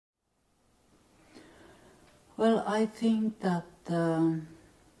Well, I think that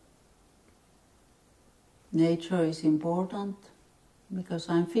nature is important because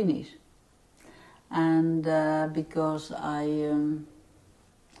I'm Finnish, and because I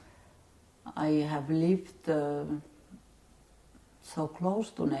have lived so close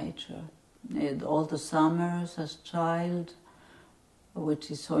to nature. All the summers as child,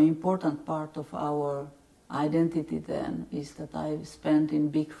 which is so important part of our identity then, is that I spent in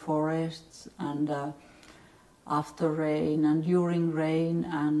big forests and after rain and during rain,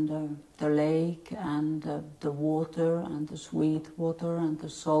 and the lake and the water and the sweet water and the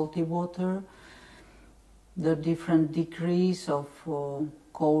salty water, the different degrees of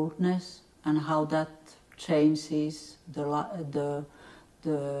coldness and how that changes the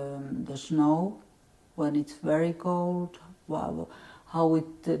snow when it's very cold, how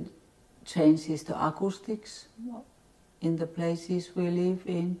it changes the acoustics in the places we live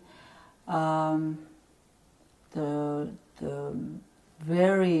in, the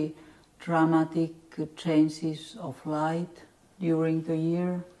very dramatic changes of light during the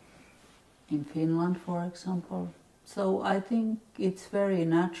year in Finland, for example. So I think it's very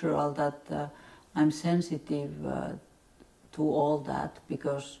natural that I'm sensitive to all that,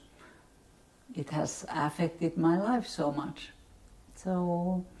 because it has affected my life so much.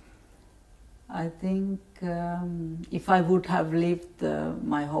 So I think if I would have lived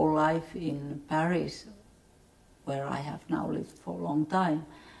my whole life in Paris, where I have now lived for a long time,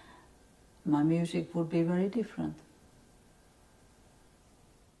 my music would be very different.